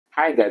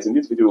Hi guys, in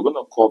this video we're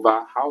going to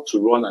cover how to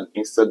run an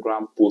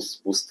Instagram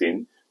post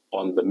boosting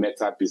on the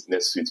Meta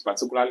Business Suite,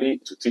 particularly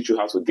to teach you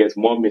how to get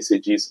more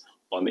messages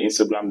on the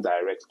Instagram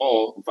Direct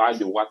or via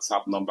the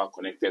WhatsApp number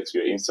connected to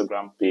your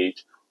Instagram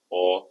page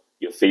or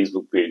your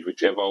Facebook page,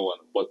 whichever one.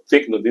 But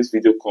take note, this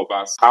video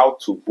covers how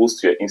to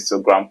boost your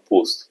Instagram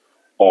post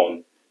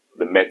on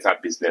the Meta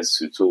Business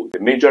Suite. So the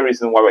major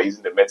reason why we're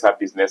using the Meta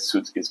Business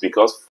Suite is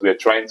because we're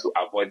trying to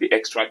avoid the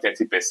extra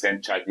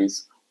 30%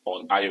 charges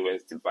on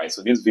iOS device.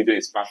 So this video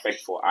is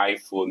perfect for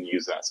iPhone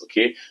users,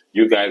 okay?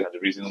 You guys are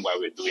the reason why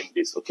we're doing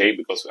this, okay?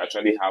 Because we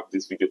actually have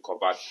this video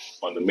covered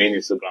on the main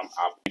Instagram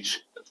app, which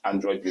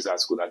Android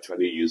users could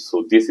actually use.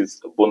 So this is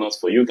a bonus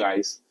for you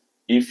guys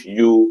if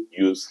you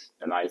use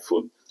an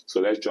iPhone. So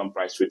let's jump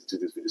right straight into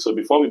this video. So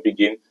before we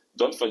begin,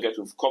 don't forget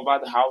we've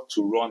covered how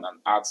to run an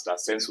ad that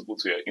sends people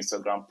to your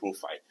Instagram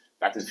profile.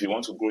 That is, if you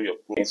want to grow your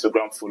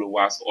Instagram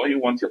followers or you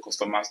want your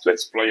customers to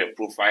explore your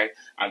profile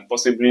and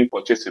possibly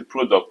purchase a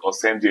product or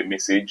send you a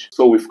message.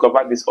 So we've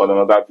covered this on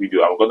another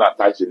video. I'm going to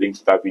attach the link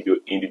to that video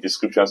in the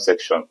description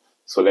section.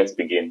 So let's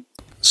begin.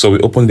 So we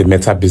open the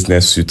Meta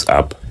Business Suite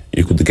app.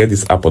 You could get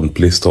this app on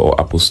Play Store or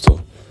Apple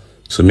Store.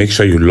 So make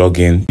sure you log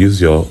in,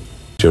 use your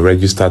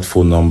registered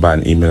phone number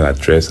and email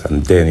address,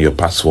 and then your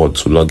password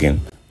to log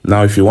in.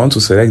 Now, if you want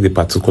to select the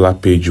particular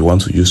page you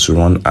want to use to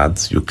run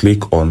ads, you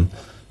click on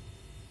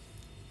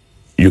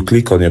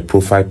your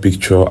profile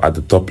picture at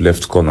the top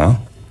left corner.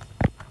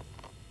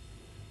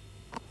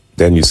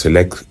 Then you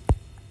select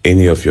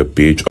any of your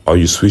page, or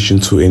you switch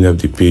into any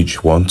of the page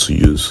you want to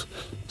use.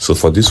 So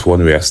for this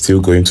one, we are still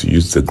going to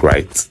use the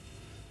Grite.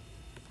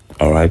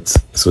 All right.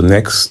 So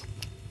next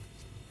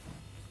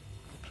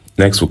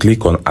we'll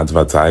click on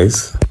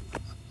advertise.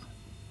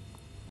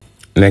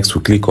 Next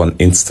we'll click on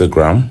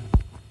Instagram.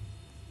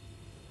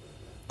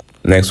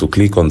 Next we'll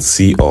click on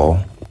see all.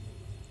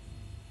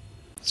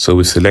 So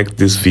we select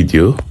this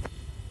video.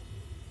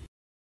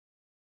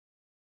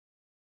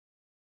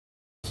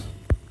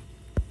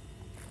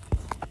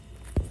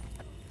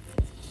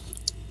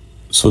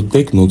 So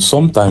take note,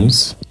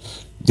 sometimes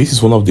this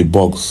is one of the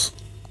bugs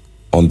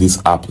on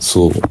this app.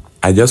 So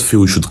I just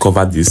feel we should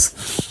cover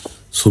this.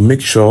 So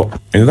make sure,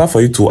 in order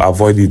for you to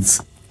avoid it,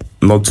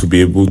 not to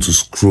be able to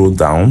scroll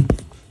down,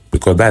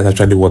 because that is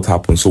actually what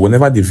happens. So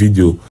whenever the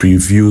video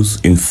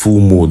previews in full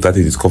mode, that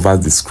is, it covers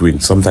the screen,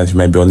 sometimes you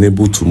might be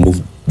unable to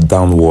move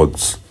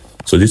downwards.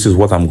 So this is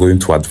what I'm going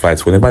to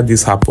advise. Whenever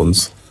this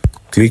happens,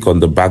 click on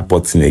the back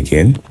button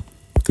again,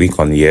 click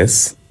on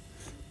yes,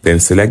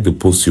 then select the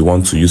post you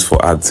want to use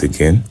for ads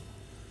again.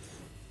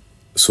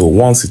 So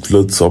once it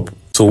loads up,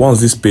 so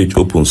once this page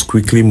opens,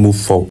 quickly move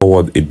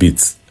forward a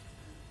bit,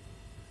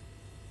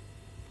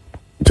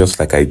 just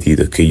like I did.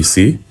 Okay, you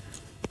see,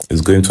 it's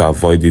going to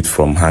avoid it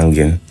from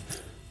hanging.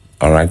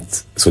 All right,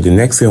 so the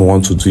next thing we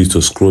want to do is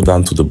to scroll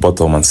down to the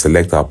bottom and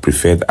select our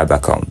preferred ad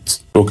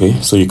account. Okay,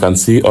 so you can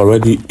see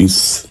already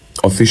it's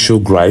official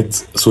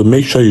Grite. So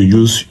make sure you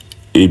use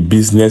a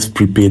business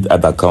prepaid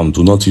ad account.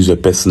 Do not use a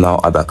personal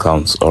ad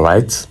account. All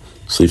right,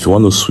 so if you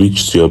want to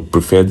switch to your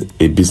preferred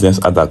business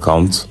ad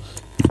account,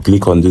 you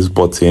click on this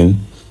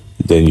button,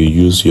 then you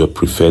use your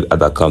preferred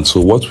ad account.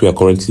 So what we are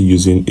currently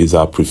using is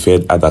our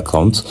preferred ad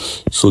account.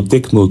 So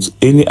take note,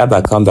 any ad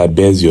account that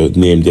bears your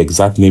name, the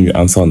exact name you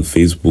answer on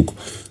Facebook,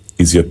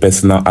 is your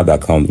personal ad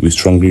account. We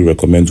strongly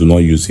recommend do not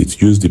use it.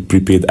 Use the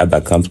prepaid ad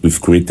account we've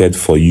created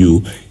for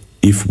you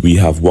if we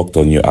have worked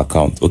on your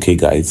account. Okay,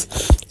 guys.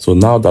 So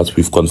now that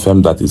we've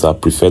confirmed that is our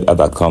preferred ad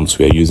account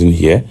we are using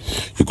here,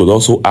 you could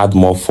also add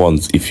more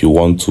fonts if you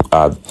want to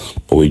add,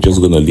 but we're just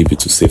going to leave it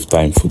to save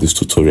time for this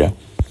tutorial.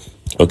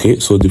 Okay,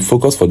 so the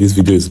focus for this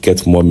video is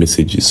get more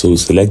messages. So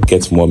select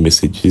get more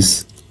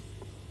messages.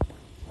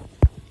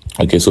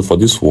 Okay, so for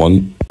this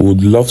one, we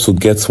would love to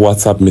get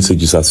WhatsApp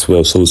messages as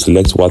well. So we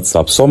select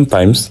WhatsApp.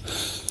 Sometimes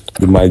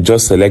you might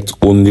just select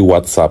only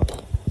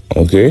WhatsApp.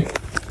 Okay,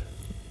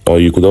 or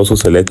you could also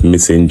select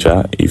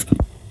Messenger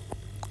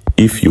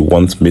if you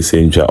want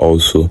Messenger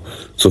also.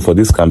 So for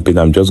this campaign,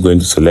 I'm just going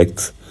to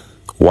select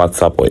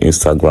WhatsApp or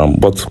Instagram.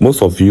 But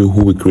most of you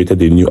who we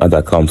created a new ad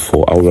account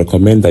for, I would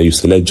recommend that you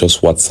select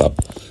just WhatsApp.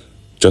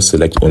 Just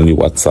select only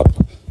WhatsApp.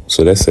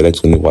 So let's select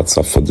only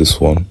WhatsApp for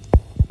this one.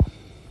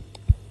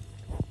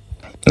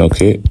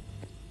 Okay,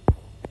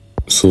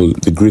 so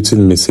the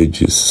greeting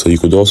messages. So you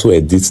could also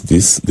edit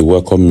this, the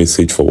welcome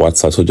message for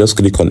WhatsApp. So just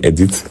click on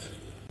edit.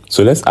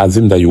 So let's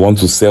assume that you want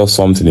to sell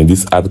something in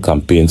this ad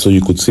campaign. So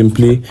you could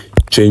simply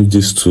change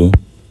this to,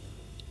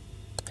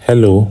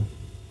 hello,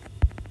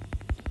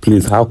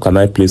 please, how can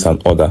I place an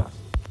order?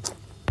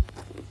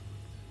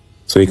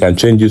 So you can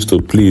change this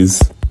to please,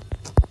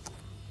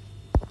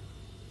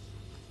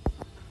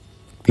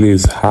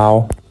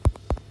 how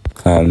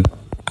can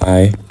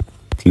I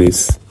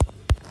place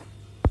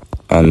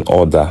an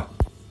order?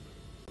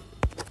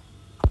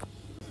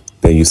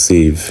 Then you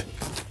save.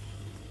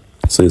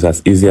 So it's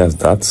as easy as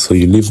that. So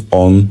you leave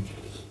on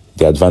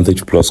the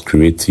Advantage Plus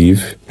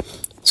Creative.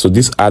 So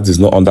this ad is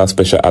not under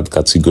special ad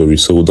category,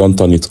 so we don't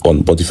turn it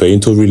on. But if you're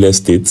into real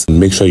estate,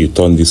 make sure you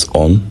turn this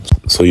on.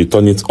 So you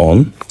turn it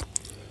on.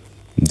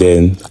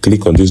 then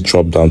click on this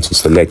drop down to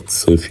select.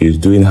 So if you're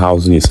doing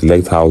housing, you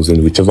select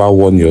housing, whichever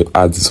one your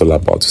ad is all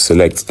about, you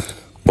select.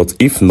 But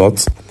if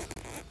not,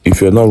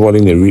 if you're not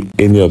running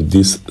any of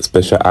these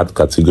special ad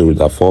category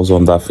that falls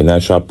under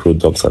financial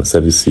products and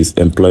services,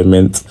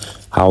 employment,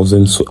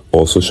 housing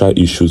or social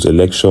issues,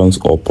 elections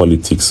or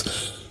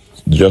politics,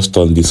 just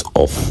turn this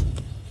off.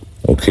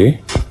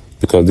 Okay,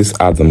 because this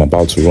ad I'm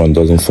about to run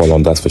doesn't fall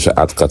under special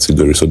ad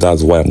category, so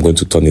that's why I'm going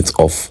to turn it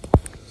off.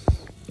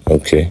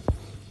 Okay,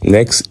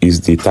 next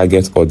is the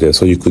target audience.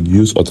 So you could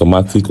use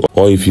automatic,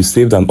 or if you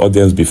saved an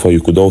audience before,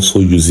 you could also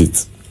use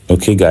it.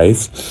 Okay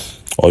guys,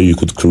 or you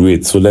could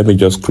create. So let me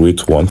just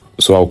create one.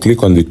 So I'll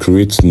click on the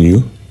create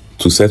new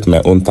to set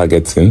my own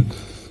targeting.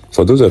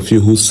 For those of you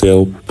who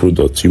sell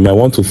products, you might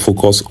want to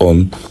focus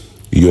on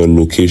your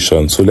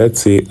location. So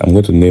let's say I'm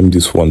going to name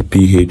this one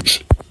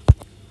PH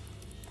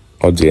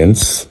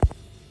audience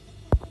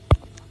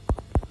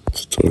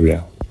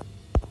tutorial.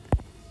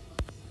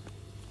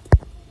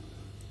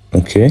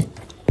 Okay,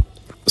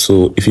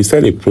 so if you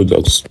sell a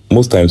product,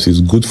 most times it's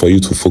good for you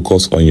to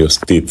focus on your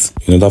state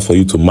in order for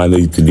you to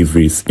manage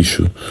deliveries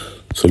issue.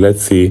 So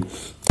let's say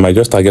I might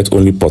just target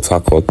only Port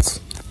Harcourt.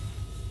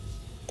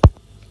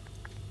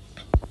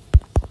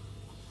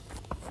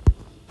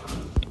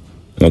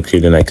 Okay,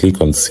 then I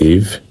click on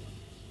save.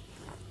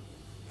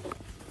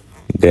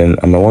 Then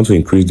I might want to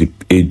increase the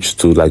age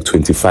to like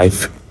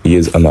 25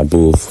 years and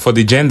above. For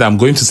the gender, I'm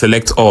going to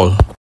select all.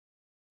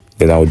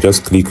 Then I'll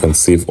just click on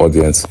save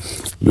audience.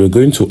 We're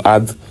going to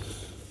add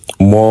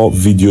more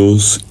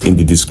videos in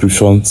the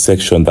description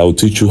section that will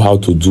teach you how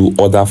to do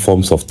other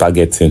forms of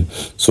targeting.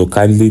 So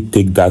kindly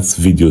take that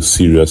video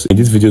serious. In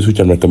these videos which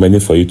I'm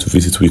recommending for you to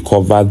visit, we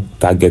cover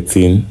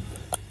targeting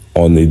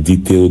on a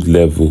detailed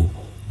level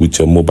with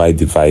your mobile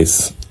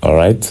device. All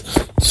right,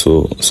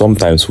 so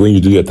sometimes when you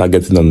do your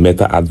targeting on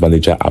Meta Ad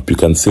Manager app, you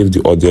can save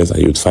the audience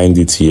and you'd find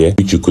it here,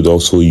 which you could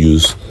also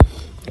use.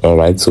 All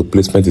right, so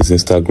placement is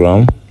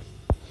Instagram.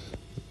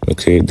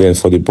 Okay, then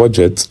for the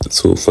budget,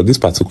 so for this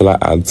particular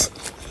ad,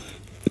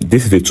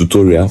 this is a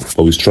tutorial,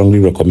 but we strongly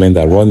recommend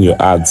that run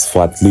your ads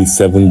for at least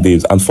 7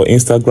 days. And for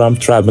Instagram,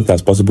 try as much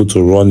as possible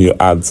to run your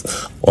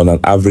ads on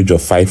an average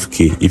of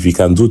 5K. If you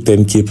can do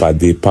 10K per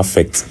day,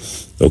 perfect.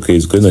 Okay,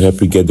 it's going to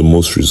help you get the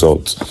most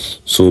results.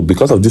 So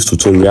because of this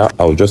tutorial,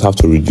 I'll just have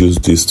to reduce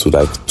this to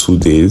like 2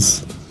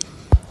 days.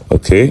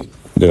 Okay,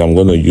 then I'm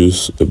going to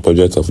use a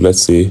budget of,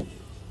 let's say,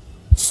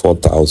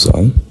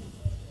 4,000.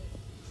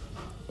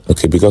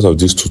 Okay, because of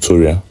this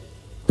tutorial.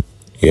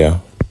 Yeah.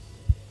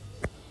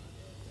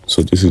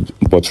 So this is,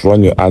 but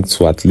run your ads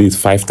for at least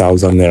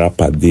 5,000 naira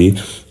per day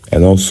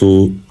and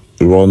also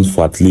run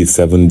for at least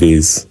 7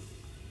 days.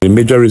 The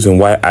major reason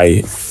why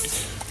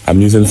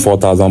I'm using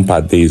 4,000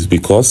 per day is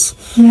because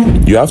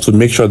you have to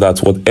make sure that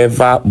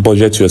whatever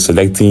budget you're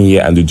selecting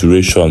here and the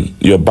duration,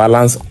 your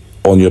balance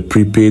on your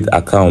prepaid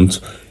account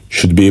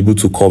should be able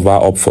to cover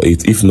up for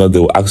it. If not, they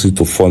will ask you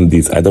to fund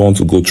it. I don't want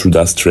to go through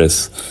that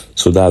stress.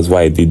 So that's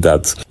why I did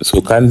that. So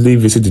kindly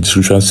visit the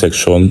description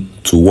section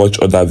to watch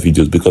other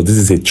videos because this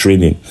is a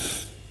training.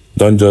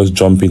 Don't just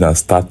jump in and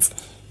start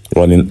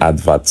running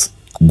adverts.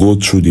 Go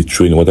through the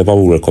training. Whatever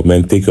we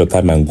recommend, take your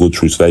time and go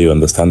through it so that you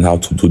understand how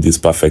to do this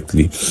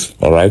perfectly.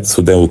 All right.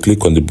 So then we'll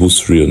click on the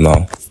boost reel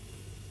now.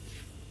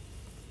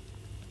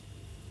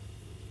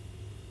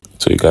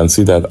 So you can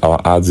see that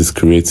our ads is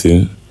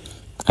creating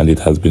and it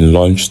has been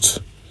launched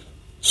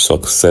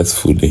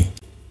successfully.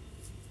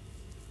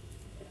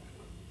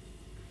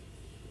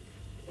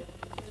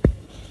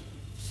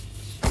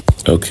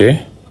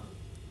 Okay.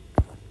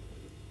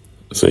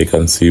 So you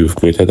can see we've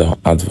created our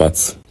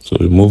adverts. So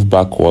we move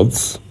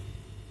backwards.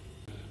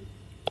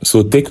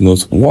 So take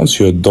note, once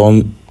you're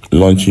done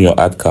launching your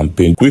ad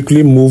campaign,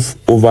 quickly move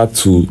over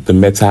to the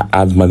Meta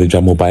Ad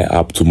Manager mobile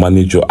app to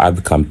manage your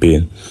ad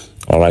campaign.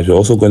 All right, we're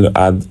also going to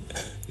add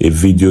a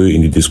video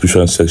in the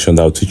description section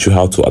that will teach you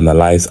how to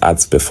analyze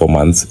ads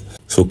performance.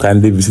 So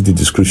kindly visit the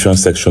description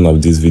section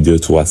of this video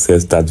to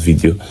access that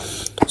video.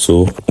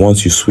 So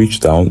once you switch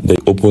down, then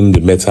open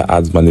the Meta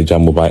Ad Manager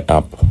mobile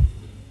app.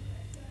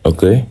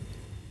 Okay.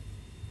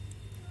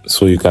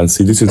 So you can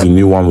see this is the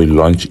new one we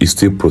launched. It's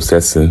still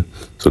processing.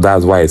 So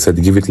that's why I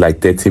said give it like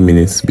 30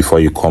 minutes before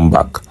you come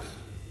back.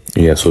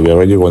 Yeah, so we're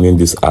already running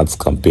this ads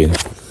campaign.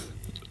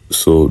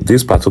 So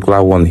this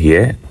particular one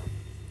here,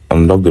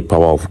 unlock the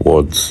power of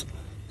words.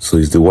 So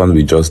it's the one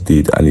we just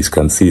did, and you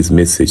can see its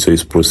message. So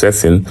it's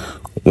processing.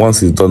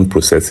 Once it's done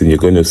processing, you're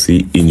going to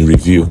see in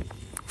review.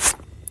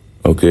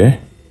 Okay.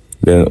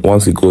 Then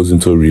once it goes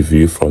into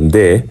review, from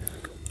there,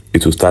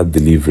 it will start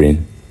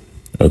delivering.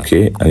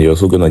 Okay. And you're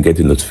also going to get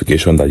a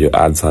notification that your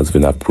ads has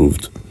been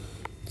approved.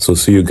 So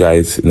see you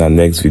guys in our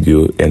next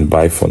video, and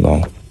bye for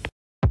now.